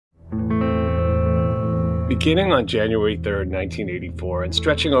Beginning on January 3rd, 1984, and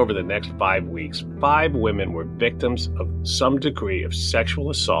stretching over the next 5 weeks, 5 women were victims of some degree of sexual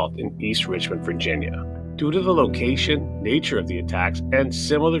assault in East Richmond, Virginia. Due to the location, nature of the attacks, and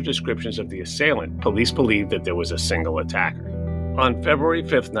similar descriptions of the assailant, police believed that there was a single attacker. On February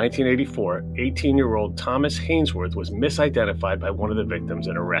 5th, 1984, 18-year-old Thomas Haynesworth was misidentified by one of the victims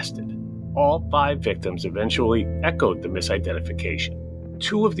and arrested. All 5 victims eventually echoed the misidentification.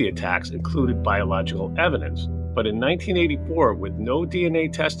 2 of the attacks included biological evidence, but in 1984, with no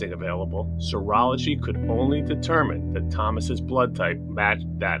DNA testing available, serology could only determine that Thomas's blood type matched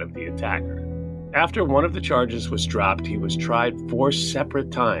that of the attacker. After one of the charges was dropped, he was tried 4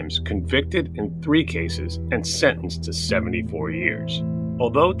 separate times, convicted in 3 cases, and sentenced to 74 years.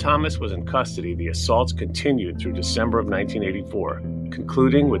 Although Thomas was in custody, the assaults continued through December of 1984,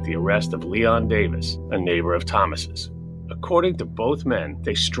 concluding with the arrest of Leon Davis, a neighbor of Thomas's. According to both men,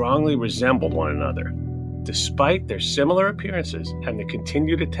 they strongly resembled one another. Despite their similar appearances and the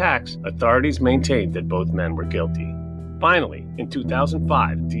continued attacks, authorities maintained that both men were guilty. Finally, in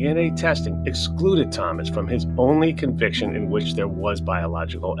 2005, DNA testing excluded Thomas from his only conviction in which there was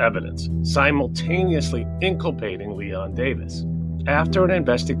biological evidence, simultaneously inculpating Leon Davis. After an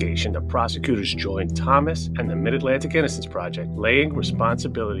investigation, the prosecutors joined Thomas and the Mid-Atlantic Innocence Project, laying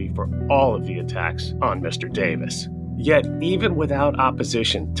responsibility for all of the attacks on Mr. Davis. Yet, even without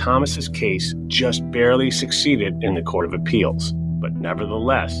opposition, Thomas's case just barely succeeded in the Court of Appeals. But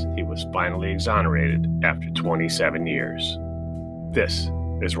nevertheless, he was finally exonerated after 27 years. This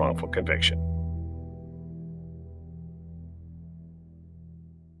is wrongful conviction.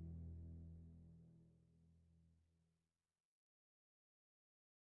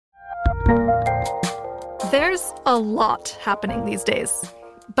 There's a lot happening these days.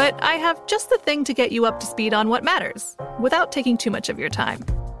 But I have just the thing to get you up to speed on what matters, without taking too much of your time.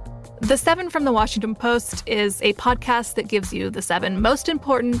 The 7 from the Washington Post is a podcast that gives you the 7 most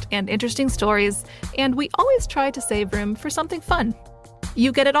important and interesting stories, and we always try to save room for something fun.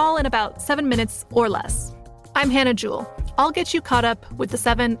 You get it all in about 7 minutes or less. I'm Hannah Jewell. I'll get you caught up with the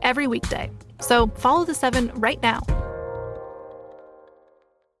 7 every weekday. So follow the 7 right now.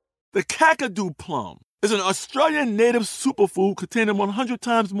 The Kakadu plum is an Australian native superfood containing 100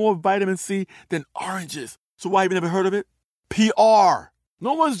 times more vitamin C than oranges. So why have you never heard of it? PR.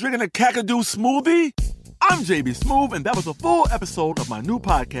 No one's drinking a Kakadu smoothie? I'm JB Smooth, and that was a full episode of my new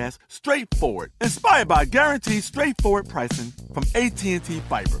podcast, Straightforward, inspired by guaranteed straightforward pricing from AT&T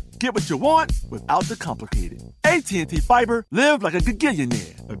Fiber. Get what you want without the complicated. AT&T Fiber, live like a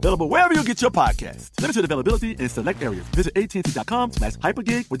gigillionaire. Available wherever you get your podcasts. Limited availability in select areas. Visit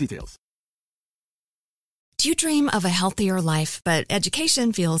AT&T.com/hypergig for details. Do you dream of a healthier life, but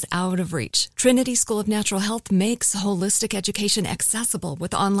education feels out of reach? Trinity School of Natural Health makes holistic education accessible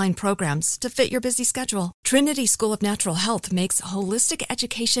with online programs to fit your busy schedule. Trinity School of Natural Health makes holistic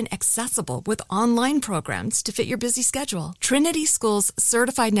education accessible with online programs to fit your busy schedule. Trinity School's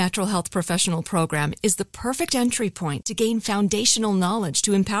Certified Natural Health Professional Program is the perfect entry point to gain foundational knowledge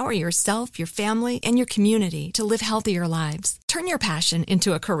to empower yourself, your family, and your community to live healthier lives. Turn your passion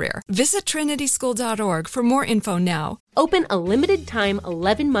into a career. Visit trinityschool.org for more info now. Open a limited-time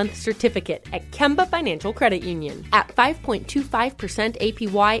 11-month certificate at Kemba Financial Credit Union. At 5.25%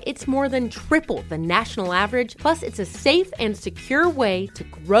 APY, it's more than triple the national average, plus it's a safe and secure way to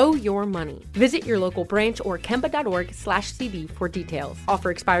grow your money. Visit your local branch or kemba.org/CD for details.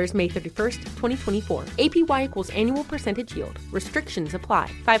 Offer expires May 31st, 2024. APY equals annual percentage yield. Restrictions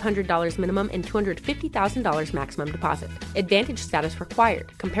apply. $500 minimum and $250,000 maximum deposit. Advantage status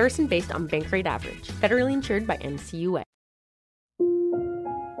required. Comparison based on bank rate average. Federally insured by NCUA.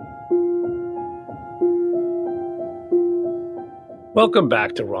 Welcome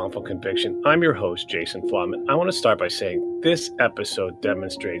back to Wrongful Conviction. I'm your host, Jason Flom. I want to start by saying this episode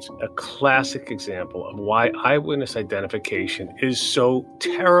demonstrates a classic example of why eyewitness identification is so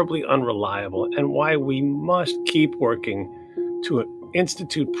terribly unreliable and why we must keep working to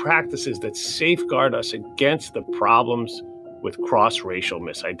institute practices that safeguard us against the problems with cross-racial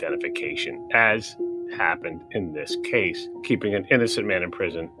misidentification, as happened in this case, keeping an innocent man in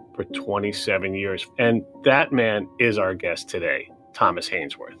prison for 27 years. And that man is our guest today, Thomas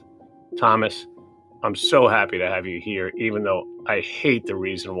Haynesworth. Thomas, I'm so happy to have you here, even though I hate the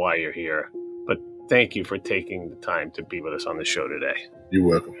reason why you're here. But thank you for taking the time to be with us on the show today. You're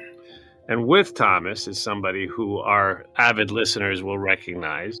welcome. And with Thomas is somebody who our avid listeners will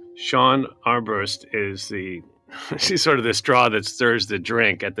recognize. Shawn Armbrust is she's sort of the straw that stirs the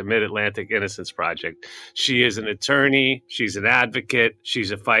drink at the Mid-Atlantic Innocence Project. She is an attorney, she's an advocate,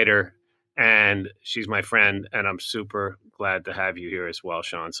 she's a fighter, and she's my friend, and I'm super glad to have you here as well,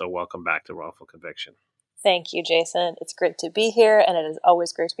 Shawn. So welcome back to Wrongful Conviction. Thank you, Jason. It's great to be here, and it is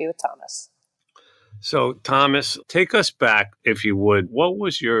always great to be with Thomas. So, Thomas, take us back, if you would. What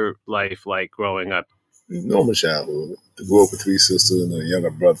was your life like growing up? Normal childhood. I grew up with three sisters and a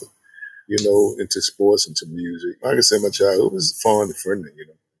younger brother, into sports, into music. Like I said, my childhood was fun and friendly.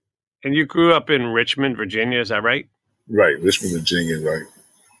 And you grew up in Richmond, Virginia, is that right? Right, Richmond, Virginia, right.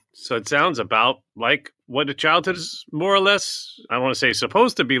 So it sounds about like what a childhood is more or less, I don't want to say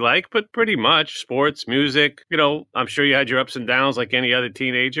supposed to be like, but pretty much sports, music. I'm sure you had your ups and downs like any other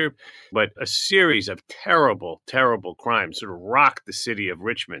teenager, but a series of terrible, terrible crimes sort of rocked the city of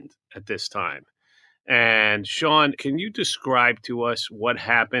Richmond at this time. And Sean, can you describe to us what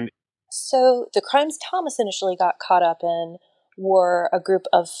happened? So the crimes Thomas initially got caught up in were a group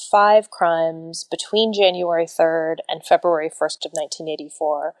of 5 crimes between January 3rd and February 1st of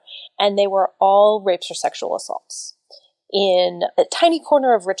 1984, and they were all rapes or sexual assaults. In a tiny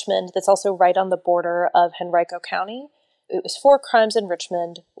corner of Richmond that's also right on the border of Henrico County, it was 4 crimes in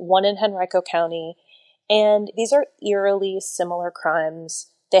Richmond, 1 in Henrico County, and these are eerily similar crimes.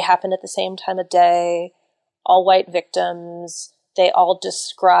 They happened at the same time of day, all white victims. They all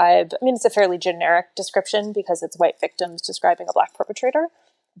describe, it's a fairly generic description because it's white victims describing a black perpetrator,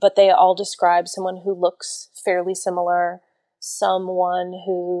 but they all describe someone who looks fairly similar, someone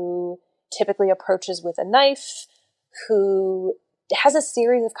who typically approaches with a knife, who has a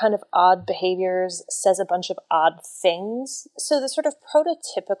series of kind of odd behaviors, says a bunch of odd things. So the sort of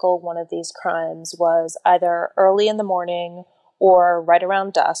prototypical one of these crimes was either early in the morning or right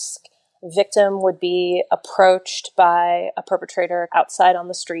around dusk. Victim would be approached by a perpetrator outside on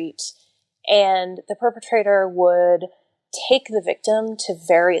the street, and the perpetrator would take the victim to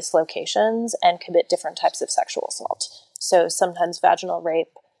various locations and commit different types of sexual assault. So sometimes vaginal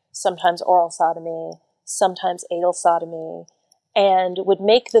rape, sometimes oral sodomy, sometimes anal sodomy, and would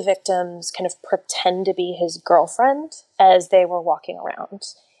make the victims kind of pretend to be his girlfriend as they were walking around.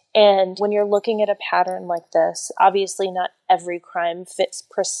 And when you're looking at a pattern like this, obviously not every crime fits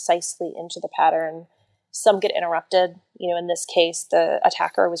precisely into the pattern. Some get interrupted. In this case, the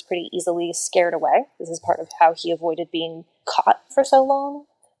attacker was pretty easily scared away. This is part of how he avoided being caught for so long.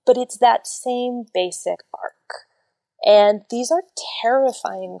 But it's that same basic arc. And these are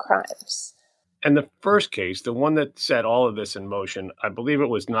terrifying crimes. And the first case, the one that set all of this in motion, I believe it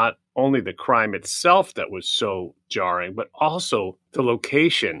was not only the crime itself that was so jarring, but also the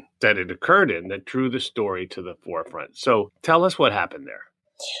location that it occurred in that drew the story to the forefront. So tell us what happened there.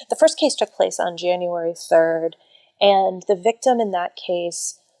 The first case took place on January 3rd, and the victim in that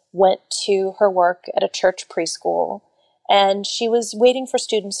case went to her work at a church preschool, and she was waiting for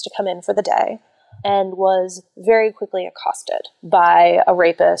students to come in for the day and was very quickly accosted by a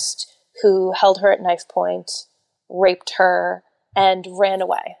rapist who held her at knife point, raped her, and ran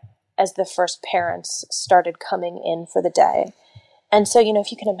away as the first parents started coming in for the day. And so,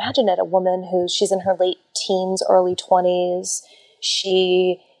 if you can imagine it, a woman she's in her late teens, early 20s,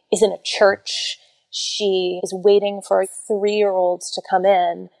 she is in a church, she is waiting for 3-year-olds to come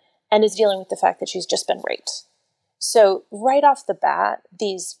in and is dealing with the fact that she's just been raped. So right off the bat,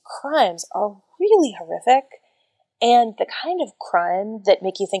 these crimes are really horrific and the kind of crime that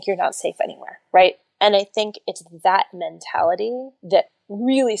make you think you're not safe anywhere, right? And I think it's that mentality that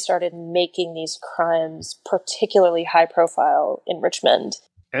really started making these crimes particularly high profile in Richmond.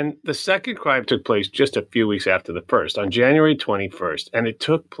 And the second crime took place just a few weeks after the first, on January 21st, and it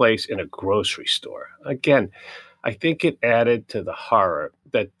took place in a grocery store. Again, I think it added to the horror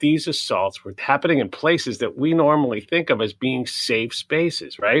that these assaults were happening in places that we normally think of as being safe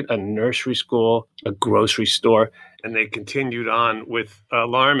spaces, right? A nursery school, a grocery store, and they continued on with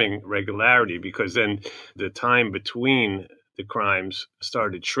alarming regularity because then the time between the crimes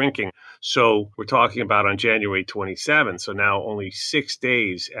started shrinking. So we're talking about on January 27th, so now only 6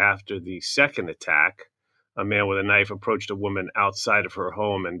 days after the second attack, a man with a knife approached a woman outside of her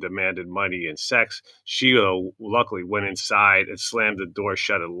home and demanded money and sex. She, luckily, went inside and slammed the door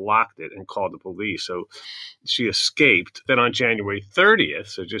shut and locked it and called the police. So she escaped. Then on January 30th,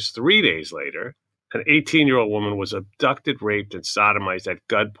 so just 3 days later, an 18-year-old woman was abducted, raped, and sodomized at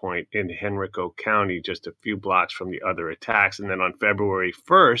gunpoint in Henrico County, just a few blocks from the other attacks. And then on February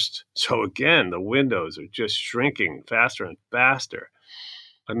 1st, so again, the windows are just shrinking faster and faster.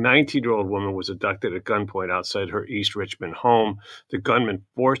 A 19-year-old woman was abducted at gunpoint outside her East Richmond home. The gunman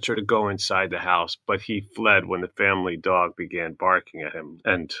forced her to go inside the house, but he fled when the family dog began barking at him.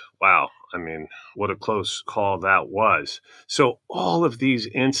 And wow, what a close call that was. So all of these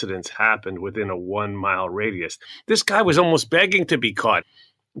incidents happened within a 1-mile radius. This guy was almost begging to be caught.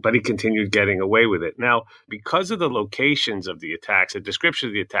 but he continued getting away with it. Now, because of the locations of the attacks, the description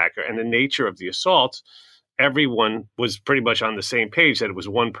of the attacker, and the nature of the assaults, everyone was pretty much on the same page that it was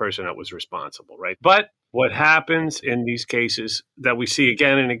one person that was responsible, right? But what happens in these cases that we see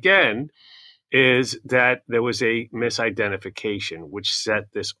again and again is that there was a misidentification, which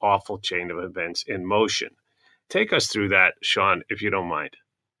set this awful chain of events in motion. Take us through that, Sean, if you don't mind.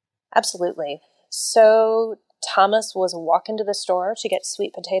 Absolutely. So Thomas was walking to the store to get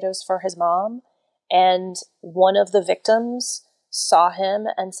sweet potatoes for his mom, and one of the victims saw him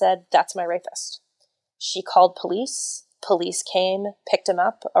and said, "That's my rapist." She called police. Police came, picked him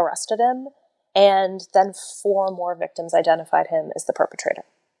up, arrested him, and then 4 more victims identified him as the perpetrator.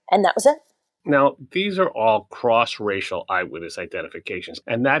 And that was it. Now, these are all cross-racial eyewitness identifications,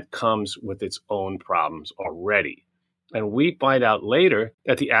 and that comes with its own problems already. And we find out later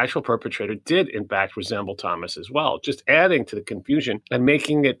that the actual perpetrator did, in fact, resemble Thomas as well, just adding to the confusion and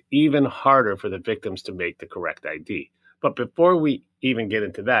making it even harder for the victims to make the correct ID. But before we even get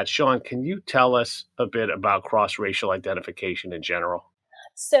into that, Sean, can you tell us a bit about cross-racial identification in general?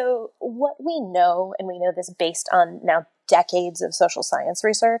 So what we know, and we know this based on now decades of social science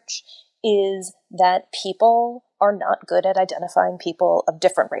research, is that people are not good at identifying people of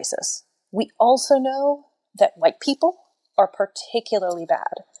different races. We also know that white people are particularly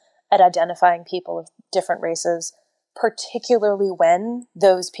bad at identifying people of different races, particularly when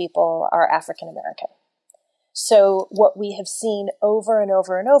those people are African American. So what we have seen over and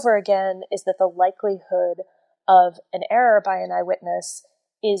over and over again is that the likelihood of an error by an eyewitness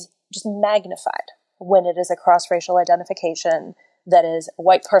is just magnified when it is a cross-racial identification that is a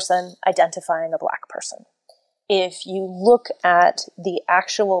white person identifying a black person. If you look at the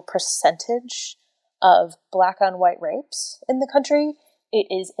actual percentage of black on white rapes in the country, it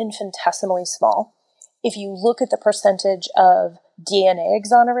is infinitesimally small. If you look at the percentage of DNA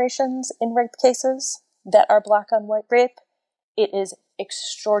exonerations in rape cases that are black on white rape, it is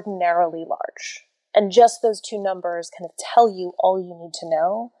extraordinarily large. And just those 2 numbers kind of tell you all you need to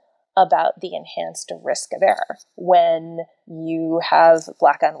know about the enhanced risk of error when you have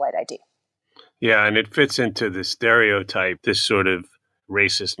black on white ID. Yeah, and it fits into the stereotype, this sort of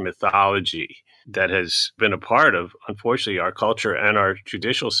racist mythology that has been a part of, unfortunately, our culture and our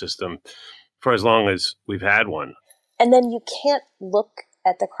judicial system for as long as we've had one. And then you can't look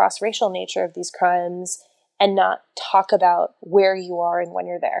at the cross-racial nature of these crimes and not talk about where you are and when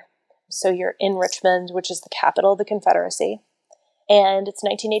you're there. So you're in Richmond, which is the capital of the Confederacy, and it's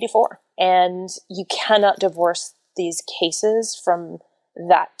 1984. And you cannot divorce these cases from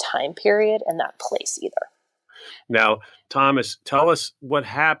that time period and that place either. Now, Thomas, tell us what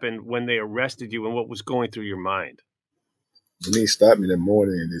happened when they arrested you and what was going through your mind. When they stopped me in the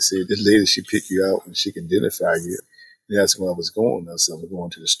morning and they said, "This lady, she picked you out and she can identify you." They asked me where I was going. I said, "I'm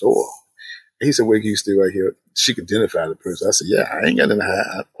going to the store." And he said, "Where can you stay right here? She can identify the person." I said, "Yeah, I ain't got nothing to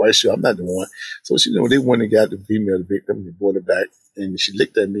hide. I'm quite sure I'm not the one." So they went and got the female victim, they brought her back, and she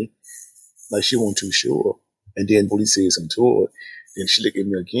looked at me like she wasn't too sure. And then police said something to her. Then she looked at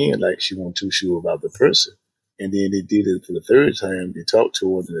me again like she wasn't too sure about the person. And then they did it for the 3rd time. They talked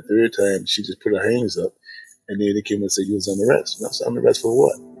to her, and the 3rd time she just put her hands up. And then they came and said, "You was under arrest." And I said, "Under arrest for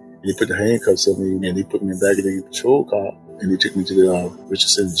what?" And they put the handcuffs on me, and they put me in the back of the patrol car, and they took me to the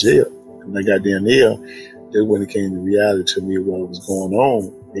Richardson jail. And when I got down there, that's when it came to reality to me what was going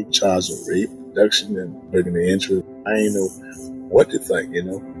on. They charged with rape, abduction, and breaking the interest. I didn't know what to think,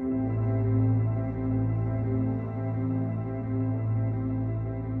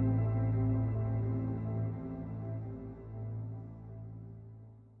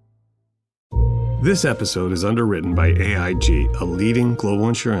 This episode is underwritten by AIG, a leading global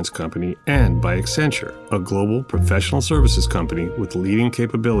insurance company, and by Accenture, a global professional services company with leading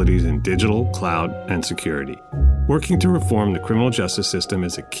capabilities in digital, cloud, and security. Working to reform the criminal justice system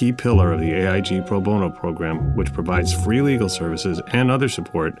is a key pillar of the AIG Pro Bono program, which provides free legal services and other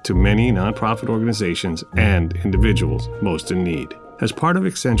support to many nonprofit organizations and individuals most in need. As part of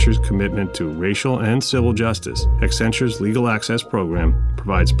Accenture's commitment to racial and civil justice, Accenture's Legal Access Program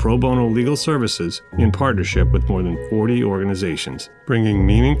provides pro bono legal services in partnership with more than 40 organizations, bringing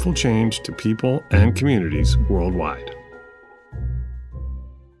meaningful change to people and communities worldwide.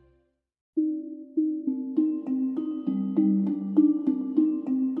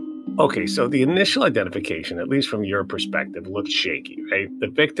 Okay, so the initial identification, at least from your perspective, looked shaky, right? The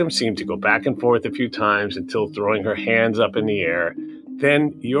victim seemed to go back and forth a few times until throwing her hands up in the air.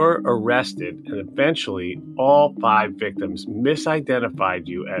 Then you're arrested, and eventually all 5 victims misidentified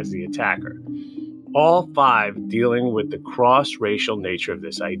you as the attacker. All 5 dealing with the cross-racial nature of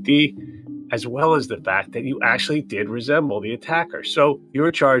this ID, as well as the fact that you actually did resemble the attacker. So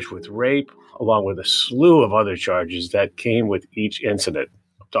you're charged with rape, along with a slew of other charges that came with each incident.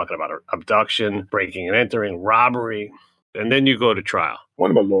 I'm talking about abduction, breaking and entering, robbery, and then you go to trial.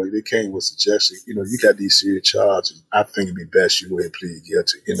 One of my lawyers, they came with suggestion, you got these serious charges. I think it'd be best you go ahead and plead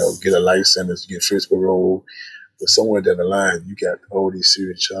guilty, get a life sentence, get first parole. But somewhere down the line, you got all these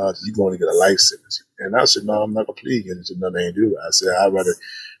serious charges. You're going to get a life sentence. And I said, no, I'm not going to plead guilty to nothing I ain't do. I said, I'd rather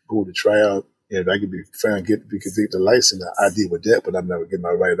go to trial. And if I could be found guilty, be convicted of life sentence, I deal with that, but I'm never getting my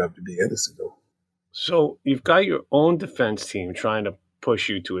right up to be innocent, though. So you've got your own defense team trying to push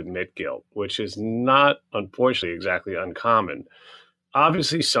you to admit guilt, which is not, unfortunately, exactly uncommon.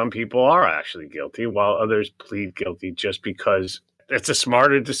 Obviously, some people are actually guilty, while others plead guilty just because it's a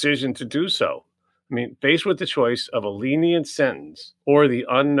smarter decision to do so. I mean, faced with the choice of a lenient sentence or the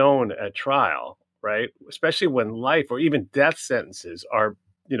unknown at trial, right? Especially when life or even death sentences are,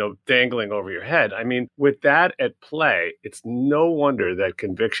 dangling over your head. I mean, with that at play, it's no wonder that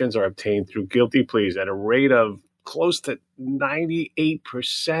convictions are obtained through guilty pleas at a rate of close to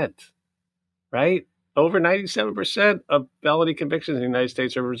 98%, right? Over 97% of felony convictions in the United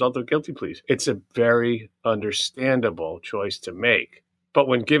States are a result of guilty pleas. It's a very understandable choice to make. But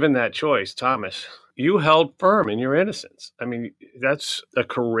when given that choice, Thomas, you held firm in your innocence. I mean, that's a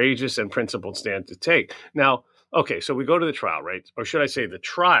courageous and principled stand to take. Now, okay, so we go to the trial, right? Or should I say the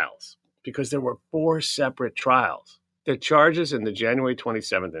trials? Because there were 4 separate trials. The charges in the January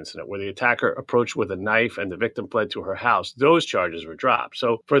 27th incident, where the attacker approached with a knife and the victim fled to her house, those charges were dropped.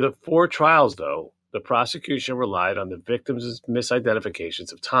 So for the 4 trials, though, the prosecution relied on the victims'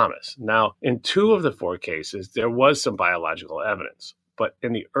 misidentifications of Thomas. Now, in 2 of the 4 cases, there was some biological evidence. But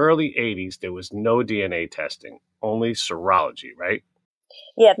in the early 80s, there was no DNA testing, only serology, right?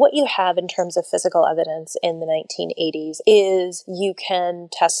 Yeah, what you have in terms of physical evidence in the 1980s is you can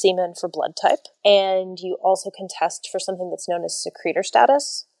test semen for blood type, and you also can test for something that's known as secretor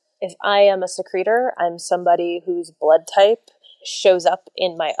status. If I am a secretor, I'm somebody whose blood type shows up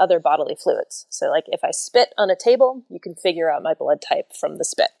in my other bodily fluids. So like if I spit on a table, you can figure out my blood type from the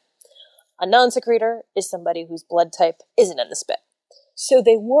spit. A non-secretor is somebody whose blood type isn't in the spit. So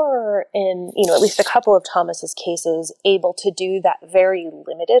they were, in at least a couple of Thomas's cases, able to do that very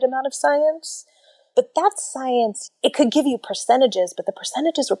limited amount of science. But that science, it could give you percentages, but the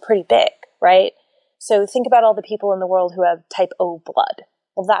percentages were pretty big, right? So think about all the people in the world who have type O blood.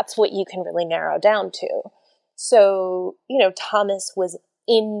 Well, that's what you can really narrow down to. So, Thomas was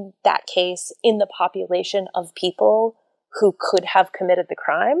in that case in the population of people who could have committed the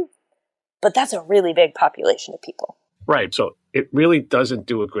crime, but that's a really big population of people. Right. So it really doesn't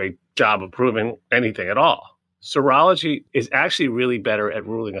do a great job of proving anything at all. Serology is actually really better at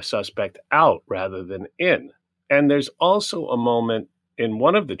ruling a suspect out rather than in. And there's also a moment in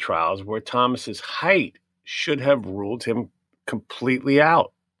one of the trials where Thomas's height should have ruled him completely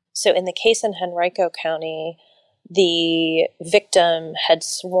out. So in the case in Henrico County, the victim had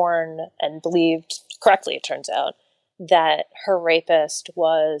sworn and believed, correctly it turns out, that her rapist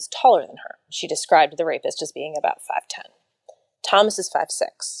was taller than her. She described the rapist as being about 5'10". Thomas is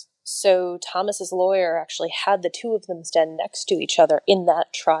 5'6". So Thomas's lawyer actually had the 2 of them stand next to each other in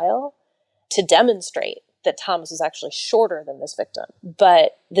that trial to demonstrate that Thomas was actually shorter than this victim.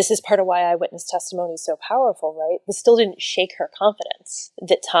 But this is part of why eyewitness testimony is so powerful, right? This still didn't shake her confidence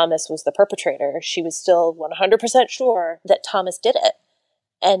that Thomas was the perpetrator. She was still 100% sure that Thomas did it.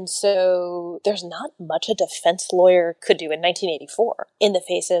 And so there's not much a defense lawyer could do in 1984 in the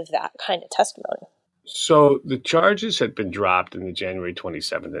face of that kind of testimony. So the charges had been dropped in the January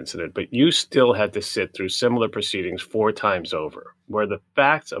 27th incident, but you still had to sit through similar proceedings 4 times over, where the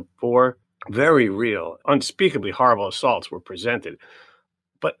facts of 4 very real, unspeakably horrible assaults were presented,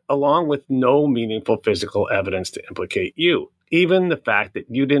 but along with no meaningful physical evidence to implicate you. Even the fact that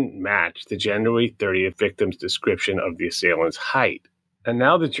you didn't match the January 30th victim's description of the assailant's height. And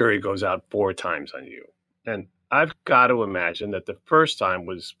now the jury goes out 4 times on you. And I've got to imagine that the first time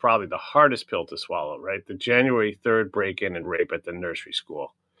was probably the hardest pill to swallow, right? The January 3rd break-in and rape at the nursery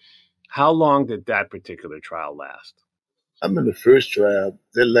school. How long did that particular trial last? I'm in the first trial.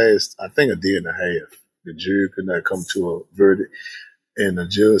 That last, I think, a day and a half. The jury could not come to a verdict. And the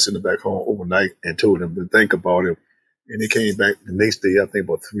judge sent it back home overnight and told them to think about it. And they came back the next day, I think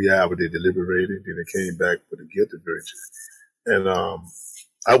about 3 hours, they deliberated. Then they came back with a guilty verdict. And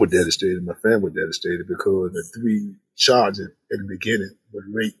I was devastated. My family was devastated because the 3 charges at the beginning was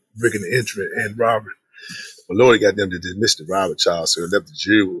rape, breaking and entry, and robbery. But Lord got them to dismiss the robbery charge, so it left the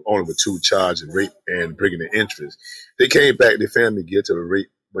jury only with 2 charges, rape and breaking and entry. They came back, they found me guilty of rape,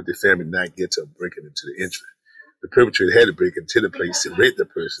 but they found me not guilty of breaking into the entry. the perpetrator had to break into the place to rape the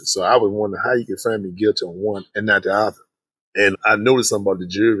person. So I was wondering how you can find me guilty on one and not the other. And I noticed something about the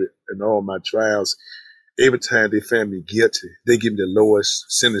jury in all my trials. Every time they found me guilty, they give me the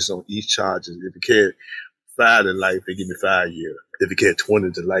lowest sentence on each charge. If it carried 5 to life, they give me 5 years. If it carried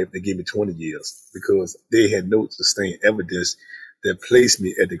 20 to life, they give me 20 years because they had no sustained evidence that placed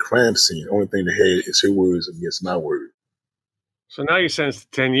me at the crime scene. The only thing they had is her words against my word. So now you're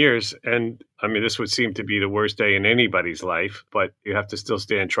sentenced to 10 years. And I mean, this would seem to be the worst day in anybody's life, but you have to still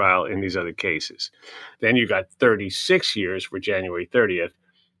stand trial in these other cases. Then you got 36 years for January 30th.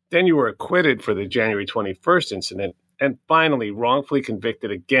 Then you were acquitted for the January 21st incident and finally wrongfully convicted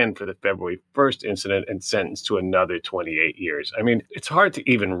again for the February 1st incident and sentenced to another 28 years. I mean, it's hard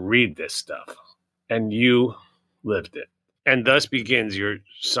to even read this stuff. And you lived it. And thus begins your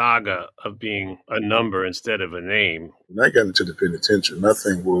saga of being a number instead of a name. When I got into the penitentiary, my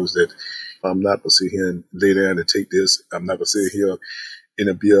thing was that I'm not going to sit here and lay down and take this. I'm not going to sit here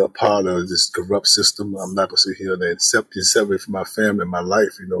and be a part of this corrupt system. I'm not going to sit here and accept and separate from my family and my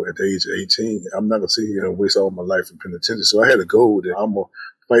life, at the age of 18. I'm not going to sit here and waste all my life in penitentiary. So I had a goal that I'm going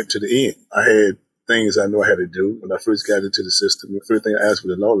to fight to the end. I had things I know I had to do. When I first got into the system, the first thing I asked for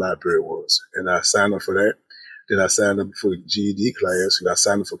the law library was, and I signed up for that. Then I signed up for the GED class, and I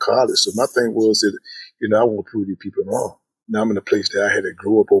signed up for college. So my thing was that, I want to prove these people wrong. Now I'm in a place that I had to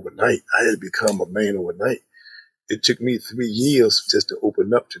grow up overnight. I had to become a man overnight. It took me 3 years just to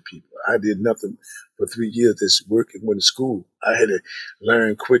open up to people. I did nothing for 3 years, just work and went to school. I had to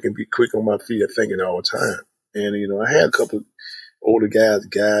learn quick and be quick on my feet and thinking all the time. And, I had a couple older guys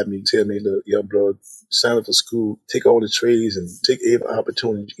guide me, tell me, look, young brother, sign up for school, take all the trades and take every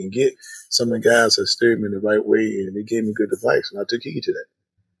opportunity you can get. Some of the guys have steered me in the right way and they gave me good advice, and I took heed to that.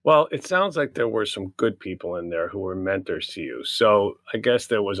 Well, it sounds like there were some good people in there who were mentors to you. So I guess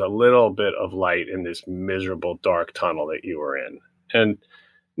there was a little bit of light in this miserable, dark tunnel that you were in. And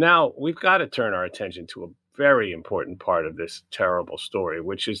now we've got to turn our attention to a very important part of this terrible story,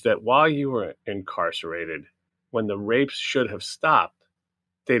 which is that while you were incarcerated, when the rapes should have stopped,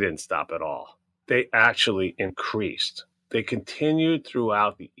 they didn't stop at all. They actually increased. They continued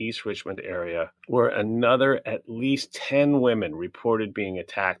throughout the East Richmond area, where another at least 10 women reported being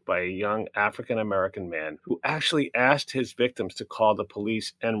attacked by a young African-American man who actually asked his victims to call the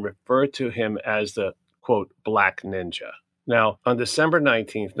police and referred to him as the, quote, Black Ninja. Now, on December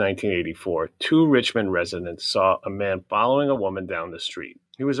 19th, 1984, 2 Richmond residents saw a man following a woman down the street.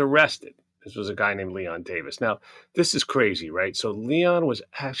 He was arrested. This was a guy named Leon Davis. Now, this is crazy, right? So Leon was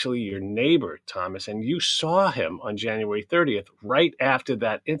actually your neighbor, Thomas, and you saw him on January 30th, right after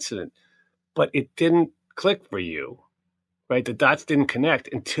that incident. But it didn't click for you, right? The dots didn't connect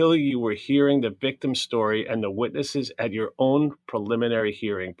until you were hearing the victim's story and the witnesses at your own preliminary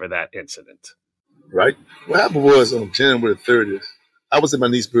hearing for that incident. Right? What happened was on January 30th, I was at my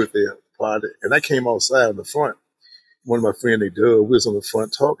niece's birthday party, and I came outside in the front. One of my friends, we was on the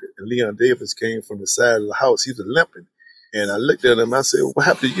front talking, and Leon Davis came from the side of the house. He was limping. And I looked at him, I said, what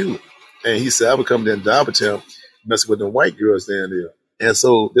happened to you? And he said, I would come down to Albertown, messing with them white girls down there. And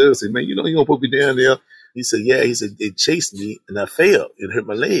so they said, man, you don't supposed to be down there. He said, yeah. He said, they chased me, and I fell and hurt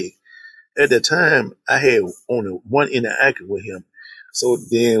my leg. At that time, I had only one interaction with him. So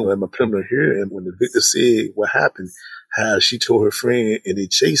then when my preliminary hearing, when the victim said what happened, how she told her friend and they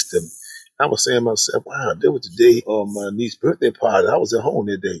chased him, I was saying to myself, wow, that was the day of my niece's birthday party. I was at home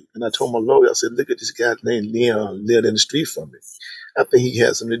that day. And I told my lawyer, I said, look at this guy named Leon lived in the street from me. I think he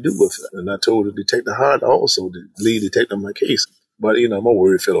had something to do with it. And I told the detective Hart also, the lead detective on my case. But, my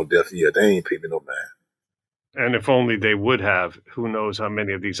word fell on deaf ear. They ain't paid me no mind. And if only they would have, who knows how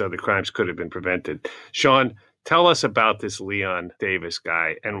many of these other crimes could have been prevented. Sean, tell us about this Leon Davis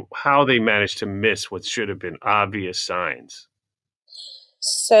guy and how they managed to miss what should have been obvious signs.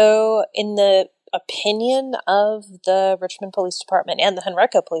 So, in the opinion of the Richmond Police Department and the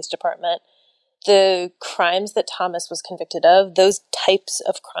Henrico Police Department, the crimes that Thomas was convicted of, those types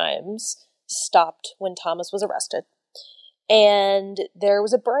of crimes, stopped when Thomas was arrested. And there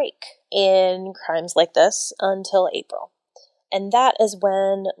was a break in crimes like this until April. And that is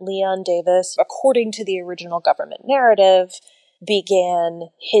when Leon Davis, according to the original government narrative, began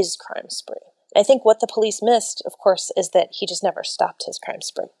his crime spree. I think what the police missed, of course, is that he just never stopped his crime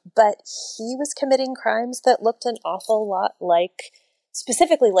spree. But he was committing crimes that looked an awful lot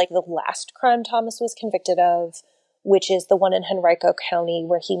specifically like the last crime Thomas was convicted of, which is the one in Henrico County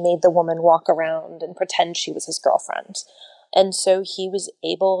where he made the woman walk around and pretend she was his girlfriend. And so he was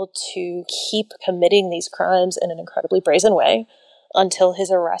able to keep committing these crimes in an incredibly brazen way until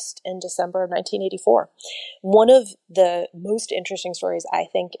his arrest in December of 1984. One of the most interesting stories, I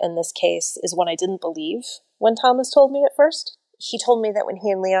think, in this case is one I didn't believe when Thomas told me at first. He told me that when he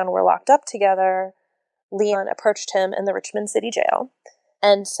and Leon were locked up together, Leon approached him in the Richmond City Jail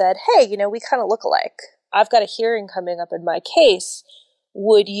and said, "Hey, we kind of look alike. I've got a hearing coming up in my case.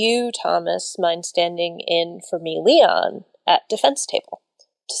 Would you, Thomas, mind standing in for me, Leon, at defense table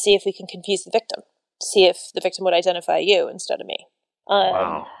to see if we can confuse the victim, to see if the victim would identify you instead of me?"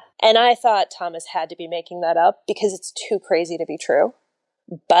 Wow. And I thought Thomas had to be making that up because it's too crazy to be true.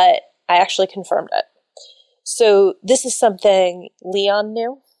 But I actually confirmed it. So this is something Leon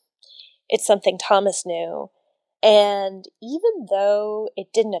knew. It's something Thomas knew. And even though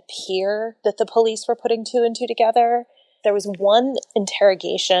it didn't appear that the police were putting two and two together, there was one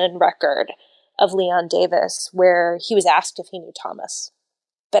interrogation record of Leon Davis where he was asked if he knew Thomas.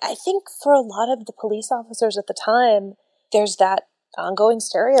 But I think for a lot of the police officers at the time, there's that ongoing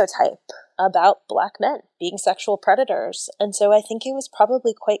stereotype about Black men being sexual predators. And so I think it was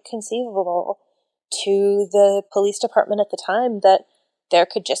probably quite conceivable to the police department at the time that there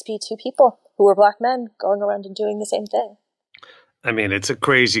could just be two people who were Black men going around and doing the same thing. I mean, it's a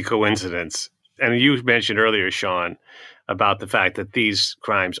crazy coincidence. And you mentioned earlier, Sean, about the fact that these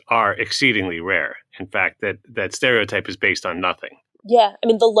crimes are exceedingly rare. In fact, that stereotype is based on nothing. Yeah. I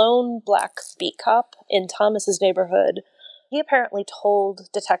mean, the lone Black beat cop in Thomas's neighborhood, he apparently told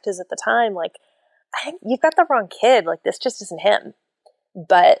detectives at the time, like, "I think you've got the wrong kid. Like, this just isn't him."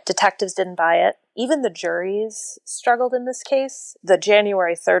 But detectives didn't buy it. Even the juries struggled in this case. The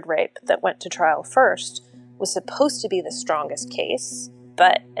January 3rd rape that went to trial first was supposed to be the strongest case.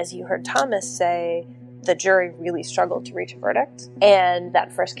 But as you heard Thomas say, the jury really struggled to reach a verdict. And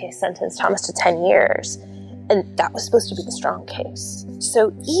that first case sentenced Thomas to 10 years. And that was supposed to be the strong case.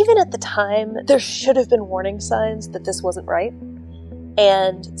 So even at the time, there should have been warning signs that this wasn't right.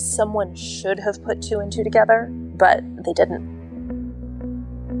 And someone should have put two and two together, but they didn't.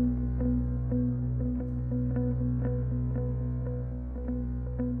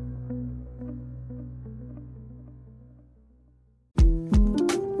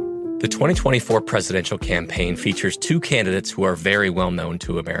 The 2024 presidential campaign features two candidates who are very well known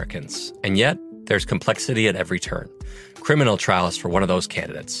to Americans. And yet, there's complexity at every turn. Criminal trials for one of those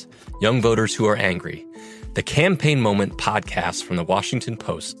candidates. Young voters who are angry. The Campaign Moment podcast from the Washington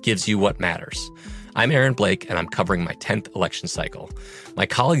Post gives you what matters. I'm Aaron Blake, and I'm covering my 10th election cycle. My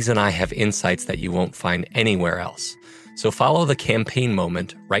colleagues and I have insights that you won't find anywhere else. So follow the Campaign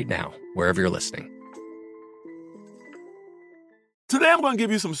Moment right now, wherever you're listening. Today I'm going to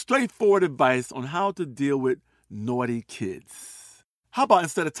give you some straightforward advice on how to deal with naughty kids. How about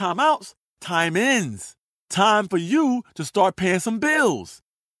instead of timeouts, time-ins? Time for you to start paying some bills.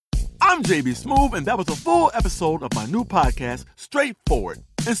 I'm JB Smoove, and that was a full episode of my new podcast, Straightforward,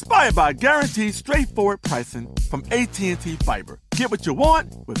 inspired by guaranteed straightforward pricing from AT&T Fiber. Get what you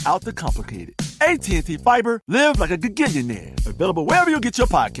want without the complicated. AT&T Fiber, live like a gigillionaire. Available wherever you get your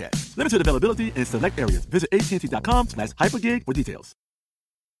podcast. Limited availability in select areas. Visit AT&T.com/hypergig for details.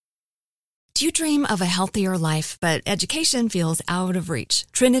 Do you dream of a healthier life, but education feels out of reach?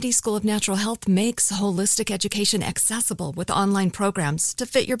 Trinity School of Natural Health makes holistic education accessible with online programs to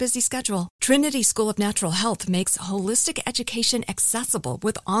fit your busy schedule. Trinity School of Natural Health makes holistic education accessible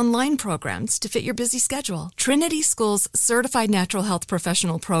with online programs to fit your busy schedule. Trinity School's Certified Natural Health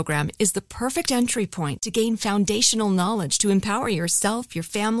Professional Program is the perfect entry point to gain foundational knowledge to empower yourself, your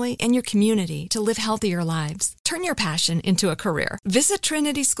family, and your community to live healthier lives. Turn your passion into a career. Visit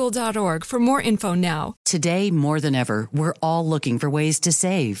trinityschool.org for more info now. Today, more than ever, we're all looking for ways to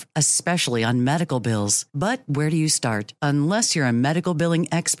save, especially on medical bills. But where do you start? Unless you're a medical billing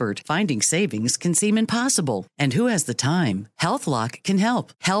expert, finding savings can seem impossible. And who has the time? HealthLock can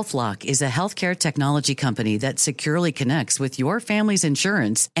help. HealthLock is a healthcare technology company that securely connects with your family's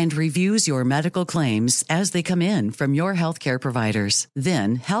insurance and reviews your medical claims as they come in from your healthcare providers.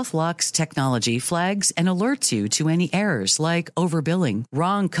 Then, HealthLock's technology flags and alerts you to any errors like overbilling,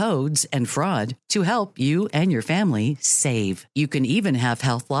 wrong codes, and fraud to help you and your family save. You can even have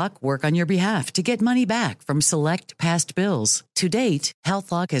HealthLock work on your behalf to get money back from select past bills. To date,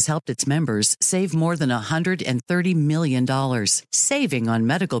 HealthLock has helped its members save more than $130 million. Saving on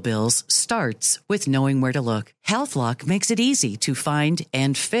medical bills starts with knowing where to look. HealthLock makes it easy to find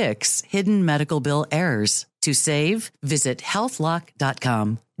and fix hidden medical bill errors. To save, visit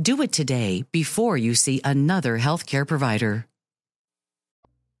healthlock.com. Do it today before you see another healthcare provider.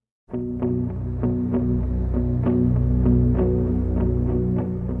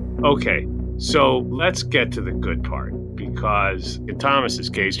 Okay, so let's get to the good part, because in Thomas's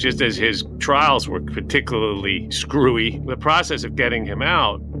case, just as his trials were particularly screwy, the process of getting him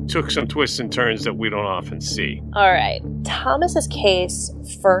out took some twists and turns that we don't often see. All right. Thomas's case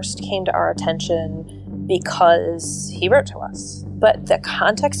first came to our attention because he wrote to us. But the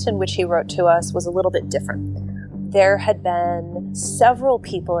context in which he wrote to us was a little bit different. There had been several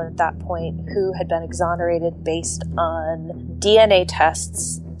people at that point who had been exonerated based on DNA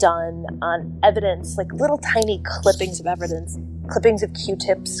tests done on evidence, like little tiny clippings of evidence, clippings of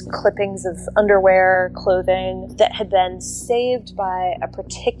Q-tips, clippings of underwear, clothing, that had been saved by a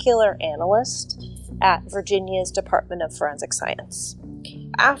particular analyst at Virginia's Department of Forensic Science.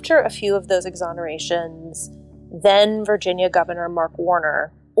 After a few of those exonerations, then Virginia Governor Mark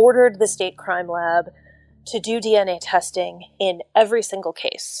Warner ordered the state crime lab to do DNA testing in every single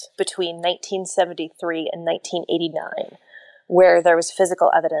case between 1973 and 1989, where there was physical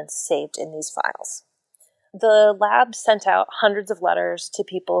evidence saved in these files. The lab sent out hundreds of letters to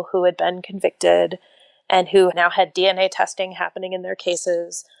people who had been convicted and who now had DNA testing happening in their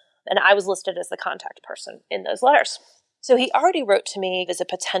cases, and I was listed as the contact person in those letters. So he already wrote to me as a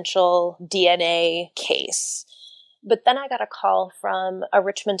potential DNA case. But then I got a call from a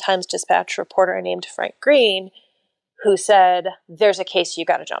Richmond Times-Dispatch reporter named Frank Green who said, there's a case you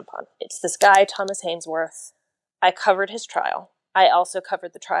got to jump on. It's this guy, Thomas Haynesworth. I covered his trial. I also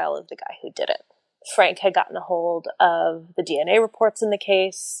covered the trial of the guy who did it. Frank had gotten a hold of the DNA reports in the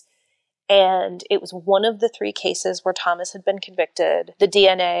case, and it was one of the three cases where Thomas had been convicted. The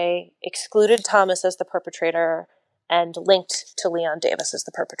DNA excluded Thomas as the perpetrator and linked to Leon Davis as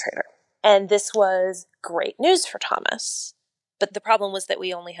the perpetrator. And this was great news for Thomas. But the problem was that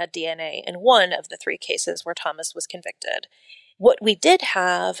we only had DNA in one of the three cases where Thomas was convicted. What we did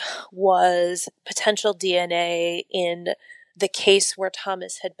have was potential DNA in the case where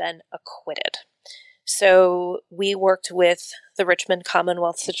Thomas had been acquitted. So we worked with the Richmond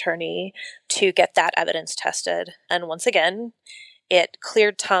Commonwealth's attorney to get that evidence tested. And once again, it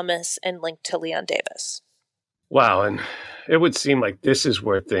cleared Thomas and linked to Leon Davis. Wow, and it would seem like this is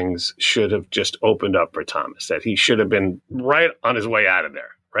where things should have just opened up for Thomas, that he should have been right on his way out of there,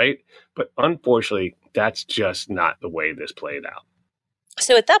 right? But unfortunately, that's just not the way this played out.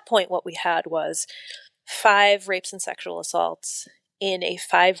 So at that point, what we had was 5 rapes and sexual assaults in a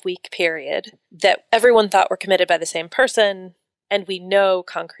 5-week period that everyone thought were committed by the same person, and we know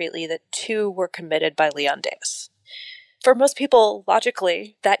concretely that 2 were committed by Leon Davis. For most people,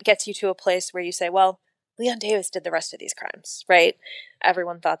 logically, that gets you to a place where you say, well, Leon Davis did the rest of these crimes, right?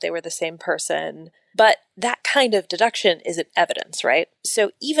 Everyone thought they were the same person. But that kind of deduction isn't evidence, right? So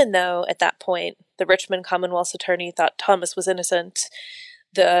even though at that point the Richmond Commonwealth's attorney thought Thomas was innocent,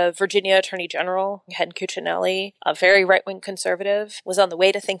 the Virginia Attorney General, Ken Cuccinelli, a very right-wing conservative, was on the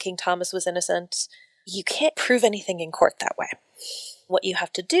way to thinking Thomas was innocent. You can't prove anything in court that way. What you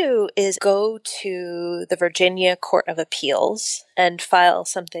have to do is go to the Virginia Court of Appeals and file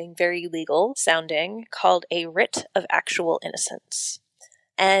something very legal sounding called a writ of actual innocence.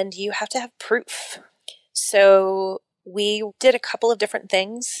 And you have to have proof. So we did a couple of different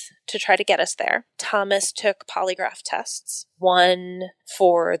things to try to get us there. Thomas took polygraph tests, one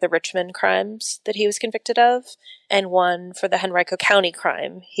for the Richmond crimes that he was convicted of, and one for the Henrico County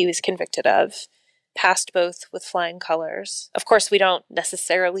crime he was convicted of. Passed both with flying colors. Of course, we don't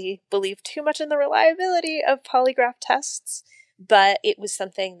necessarily believe too much in the reliability of polygraph tests, but it was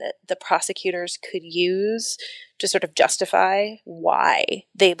something that the prosecutors could use to sort of justify why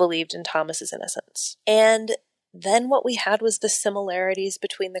they believed in Thomas's innocence. And then what we had was the similarities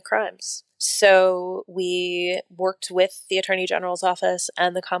between the crimes. So we worked with the Attorney General's office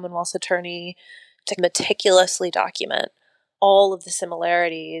and the Commonwealth's attorney to meticulously document all of the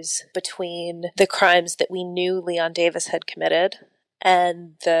similarities between the crimes that we knew Leon Davis had committed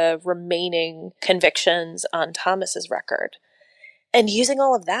and the remaining convictions on Thomas's record. And using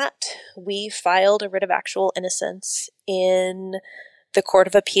all of that, we filed a writ of actual innocence in the Court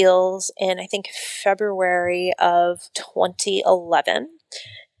of Appeals in, I think, February of 2011.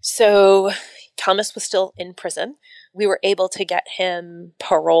 So Thomas was still in prison. We were able to get him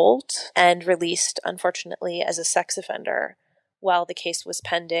paroled and released, unfortunately, as a sex offender while the case was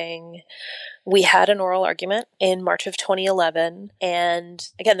pending. We had an oral argument in March of 2011, and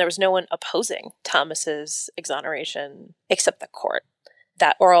again, there was no one opposing Thomas's exoneration except the court.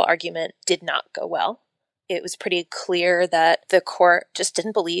 That oral argument did not go well. It was pretty clear that the court just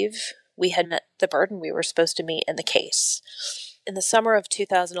didn't believe we had met the burden we were supposed to meet in the case. In the summer of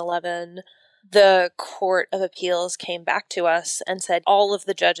 2011, the Court of Appeals came back to us and said all of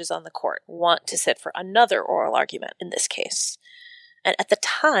the judges on the court want to sit for another oral argument in this case. And at the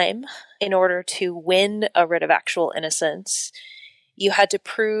time, in order to win a writ of actual innocence, you had to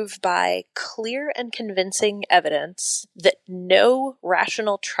prove by clear and convincing evidence that no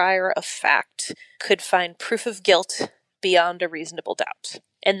rational trier of fact could find proof of guilt beyond a reasonable doubt.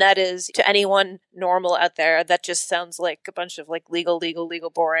 And that is, to anyone normal out there, that just sounds like a bunch of legal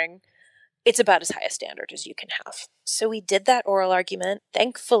boring. It's about as high a standard as you can have. So we did that oral argument.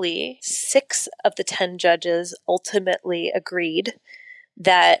 Thankfully, 6 of the 10 judges ultimately agreed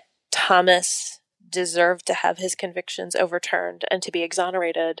that Thomas deserved to have his convictions overturned and to be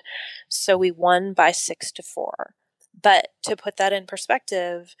exonerated. So we won by 6-4. But to put that in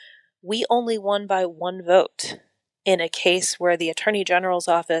perspective, we only won by 1 vote in a case where the Attorney General's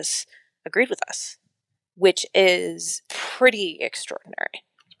office agreed with us, which is pretty extraordinary.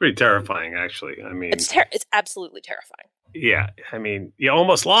 It's pretty terrifying, actually. I mean, it's absolutely terrifying. Yeah. I mean, you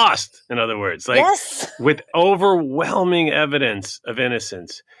almost lost, in other words. Yes. With overwhelming evidence of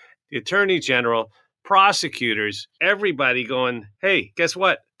innocence, the Attorney General, prosecutors, everybody going, hey, guess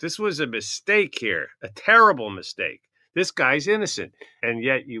what? This was a mistake here, a terrible mistake. This guy's innocent. And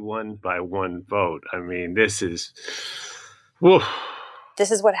yet you won by 1 vote. I mean, this is... Whew.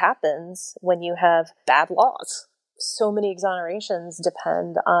 This is what happens when you have bad laws. So many exonerations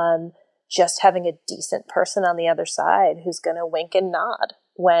depend on just having a decent person on the other side who's going to wink and nod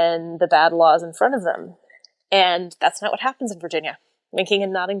when the bad law is in front of them. And that's not what happens in Virginia. Winking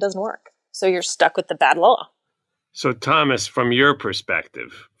and nodding doesn't work. So you're stuck with the bad law. So, Thomas, from your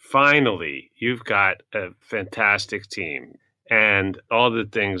perspective, finally, you've got a fantastic team and all the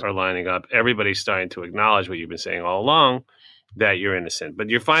things are lining up. Everybody's starting to acknowledge what you've been saying all along, that you're innocent. But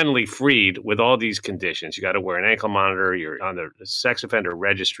you're finally freed with all these conditions. You got to wear an ankle monitor. You're on the sex offender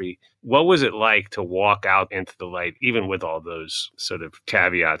registry. What was it like to walk out into the light, even with all those sort of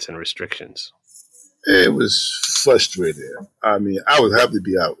caveats and restrictions? It was frustrating. I mean, I was happy to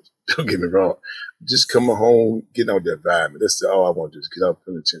be out. Don't get me wrong. Just coming home, getting out the environment. That's all I want to do is get out of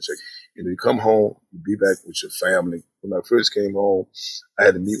the penitentiary. You know, you come home, you be back with your family. When I first came home, I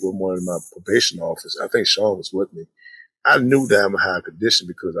had to meet with one of my probation officers. I think Sean was with me. I knew that I'm a high condition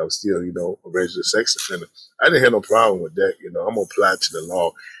because I was still, you know, a registered sex offender. I didn't have no problem with that. You know, I'm going to apply to the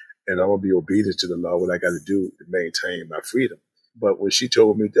law and I'm going to be obedient to the law, what I got to do to maintain my freedom. But when she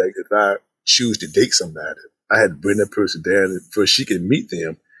told me that if I choose to date somebody, I had to bring that person down first she could meet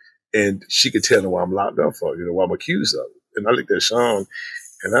them and she could tell them what I'm locked up for, you know, what I'm accused of. And I looked at Sean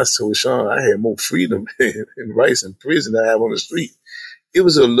and I told Sean I had more freedom and rights in prison than I have on the street. It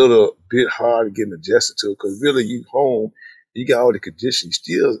was a little bit hard to get adjusted to because really you home, you got all the conditions,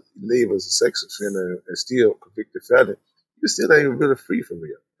 you still live as a sex offender and still convicted felon. You still ain't really free from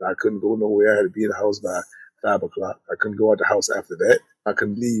real. I couldn't go nowhere. I had to be in the house by 5 o'clock. I couldn't go out the house after that. I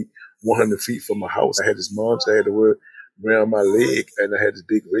couldn't leave 100 feet from my house. I had this munch I had to wear around my leg and I had this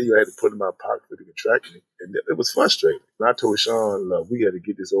big radio I had to put in my pocket for the contraction. And it was frustrating. And I told Sean, look, we got to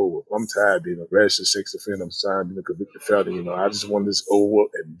get this over. I'm tired of being a registered sex offender. I'm tired of being a convicted felon. You know, I just want this over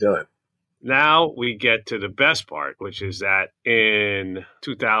and done. Now we get to the best part, which is that in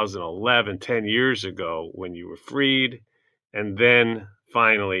 2011, 10 years ago, when you were freed, and then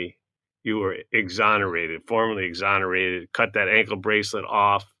finally you were exonerated, formally exonerated, cut that ankle bracelet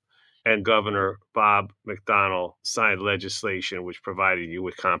off, and Governor Bob McDonnell signed legislation which provided you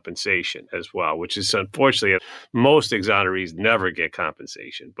with compensation as well, which is unfortunately, most exonerees never get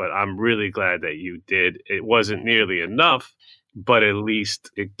compensation. But I'm really glad that you did. It wasn't nearly enough, but at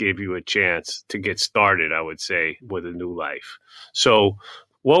least it gave you a chance to get started, I would say, with a new life. So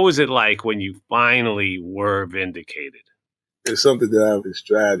what was it like when you finally were vindicated? It's something that I've been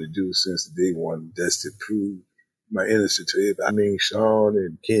striving to do since the day one. That's to prove my innocence to it. I mean, Sean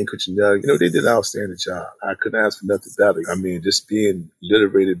and Ken Cuccinelli, you know, they did an outstanding job. I couldn't ask for nothing better. I mean, just being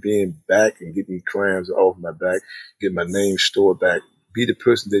liberated, being back and getting these crimes off my back, get my name stored back, be the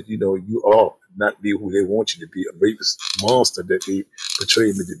person that, you know, you are, not be who they want you to be, a rapist monster that they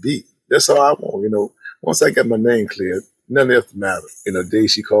portrayed me to be. That's all I want, you know. Once I got my name cleared, nothing else mattered. You know, the day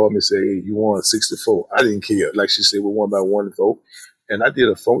she called me and said, hey, you won 64. I didn't care. Like she said, we won by 1 vote. And I did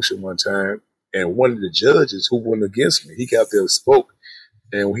a function one time. And one of the judges who went against me, he got there and spoke.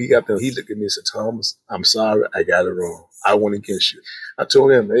 And when he got there, he looked at me and said, Thomas, I'm sorry, I got it wrong. I went against you. I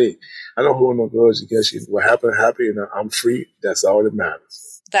told him, hey, I don't hold no grudge against you. What happened, and I'm free. That's all that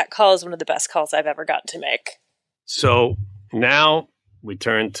matters. That call is one of the best calls I've ever gotten to make. So now we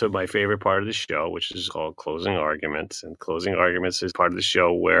turn to my favorite part of the show, which is called Closing Arguments. And Closing Arguments is part of the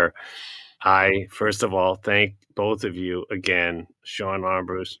show where I, first of all, thank both of you again, Sean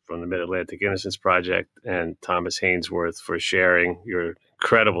Armbruster from the Mid-Atlantic Innocence Project and Thomas Haynesworth, for sharing your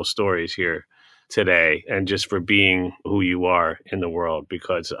incredible stories here today and just for being who you are in the world,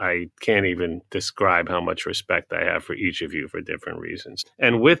 because I can't even describe how much respect I have for each of you for different reasons.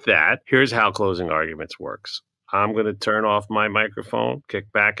 And with that, here's how Closing Arguments works. I'm going to turn off my microphone,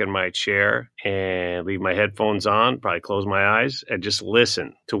 kick back in my chair, and leave my headphones on, probably close my eyes, and just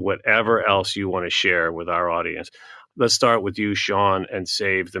listen to whatever else you want to share with our audience. Let's start with you, Sean, and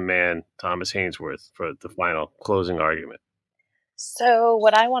save the man, Thomas Haynesworth, for the final closing argument. So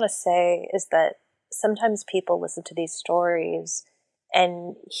what I want to say is that sometimes people listen to these stories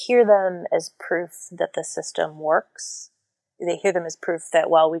and hear them as proof that the system works. They hear them as proof that,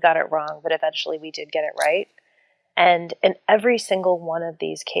 well, we got it wrong, but eventually we did get it right. And in every single one of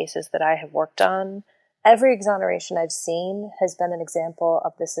these cases that I have worked on, every exoneration I've seen has been an example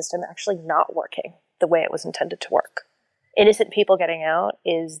of the system actually not working the way it was intended to work. Innocent people getting out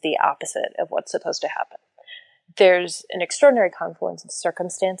is the opposite of what's supposed to happen. There's an extraordinary confluence of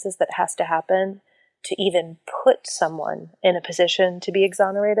circumstances that has to happen to even put someone in a position to be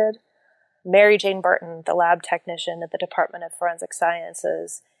exonerated. Mary Jane Burton, the lab technician at the Department of Forensic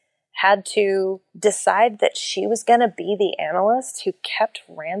Sciences, had to decide that she was going to be the analyst who kept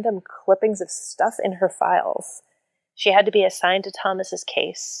random clippings of stuff in her files. She had to be assigned to Thomas's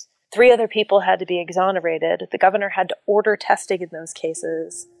case. 3 other people had to be exonerated. The governor had to order testing in those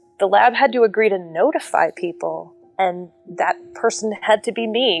cases. The lab had to agree to notify people, and that person had to be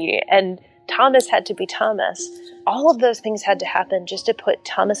me, and Thomas had to be Thomas. All of those things had to happen just to put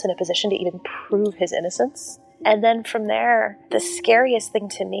Thomas in a position to even prove his innocence. And then from there, the scariest thing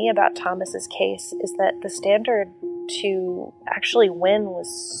to me about Thomas's case is that the standard to actually win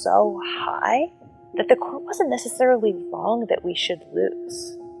was so high that the court wasn't necessarily wrong that we should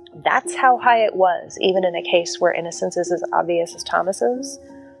lose. That's how high it was, even in a case where innocence is as obvious as Thomas's.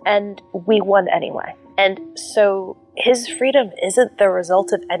 And we won anyway. And so his freedom isn't the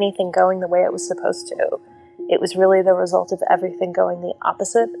result of anything going the way it was supposed to. It was really the result of everything going the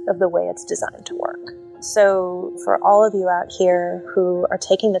opposite of the way it's designed to work. So for all of you out here who are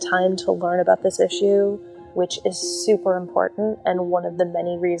taking the time to learn about this issue, which is super important and one of the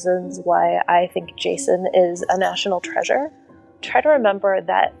many reasons why I think Jason is a national treasure, try to remember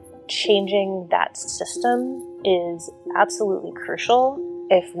that changing that system is absolutely crucial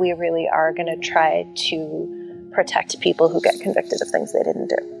if we really are going to try to protect people who get convicted of things they didn't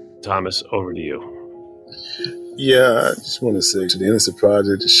do. Thomas, over to you. Yeah, I just want to say to the Innocent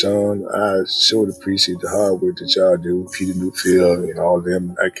Project, to Sean, I sure appreciate the hard work that y'all do, Peter Newfield and all of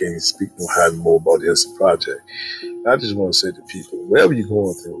them. I can't speak no higher more about the Innocent Project. I just want to say to people, wherever you're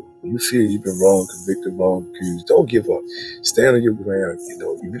going through, you feel you've been wrong, convicted, wrong, accused, don't give up. Stand on your ground. You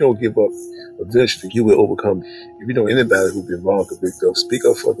know, if you don't give up, eventually you will overcome. If you know anybody who's been wrong, convicted, speak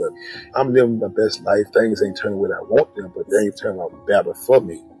up for them. I'm living my best life. Things ain't turning where I want them, but they ain't turning out better for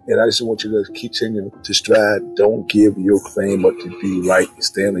me. And I just want you to continue to strive. Don't give your claim up to be right.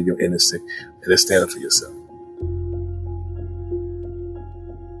 Stand on your innocence and stand up for yourself.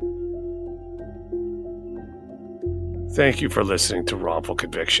 Thank you for listening to Wrongful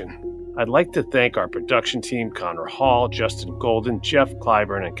Conviction. I'd like to thank our production team, Connor Hall, Justin Golden, Jeff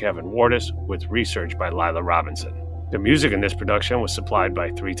Clyburn, and Kevin Wardis, with research by Lila Robinson. The music in this production was supplied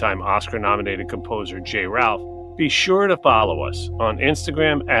by 3-time Oscar-nominated composer Jay Ralph. Be sure to follow us on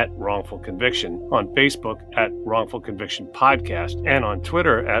Instagram at Wrongful Conviction, on Facebook at Wrongful Conviction Podcast, and on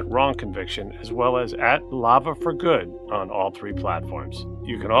Twitter at Wrong Conviction, as well as at Lava for Good on all 3 platforms.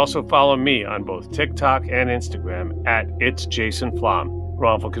 You can also follow me on both TikTok and Instagram at It's Jason Flom.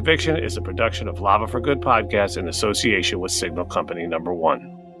 Wrongful Conviction is a production of Lava for Good Podcast in association with Signal Company No.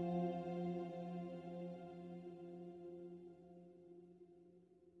 1.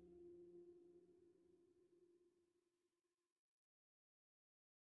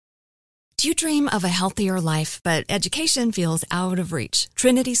 Do you dream of a healthier life, but education feels out of reach?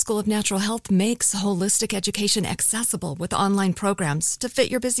 Trinity School of Natural Health makes holistic education accessible with online programs to fit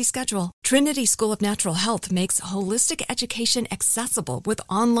your busy schedule. Trinity School of Natural Health makes holistic education accessible with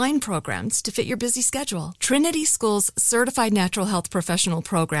online programs to fit your busy schedule. Trinity School's Certified Natural Health Professional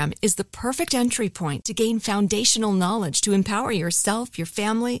Program is the perfect entry point to gain foundational knowledge to empower yourself, your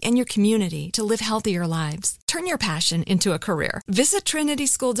family, and your community to live healthier lives. Turn your passion into a career. Visit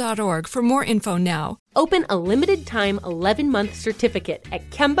trinityschool.org for more info now. Open a limited-time 11-month certificate at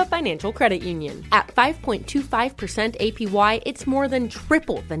Kemba Financial Credit Union. At 5.25% APY, it's more than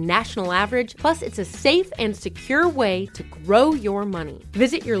triple the national average, plus it's a safe and secure way to grow your money.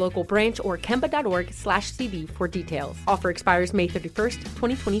 Visit your local branch or kemba.org/CD for details. Offer expires May 31st,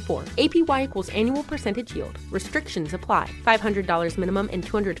 2024. APY equals annual percentage yield. Restrictions apply. $500 minimum and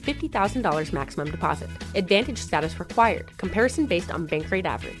 $250,000 maximum deposit. Advantage status required. Comparison based on bank rate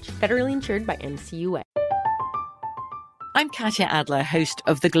average. Federally insured by NCUA. I'm Katya Adler, host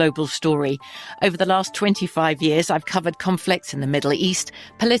of The Global Story. Over the last 25 years, I've covered conflicts in the Middle East,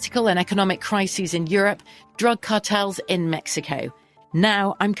 political and economic crises in Europe, drug cartels in Mexico.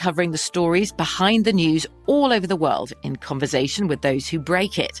 Now I'm covering the stories behind the news all over the world in conversation with those who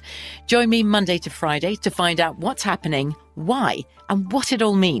break it. Join me Monday to Friday to find out what's happening, why, and what it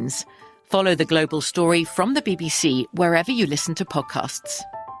all means. Follow The Global Story from the BBC wherever you listen to podcasts.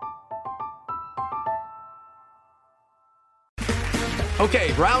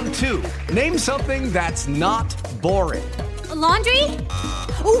 Okay, round two. Name something that's not boring. A laundry?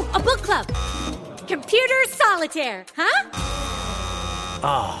 Ooh, a book club. Computer solitaire, huh?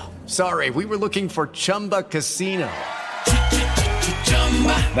 Ah, oh, sorry, we were looking for Chumba Casino.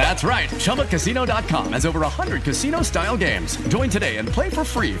 That's right, ChumbaCasino.com has over 100 casino-style games. Join today and play for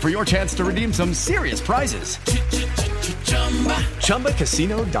free for your chance to redeem some serious prizes.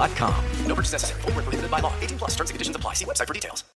 ChumbaCasino.com. No purchase necessary. Void where prohibited by law. 18+ terms and conditions apply. See website for details.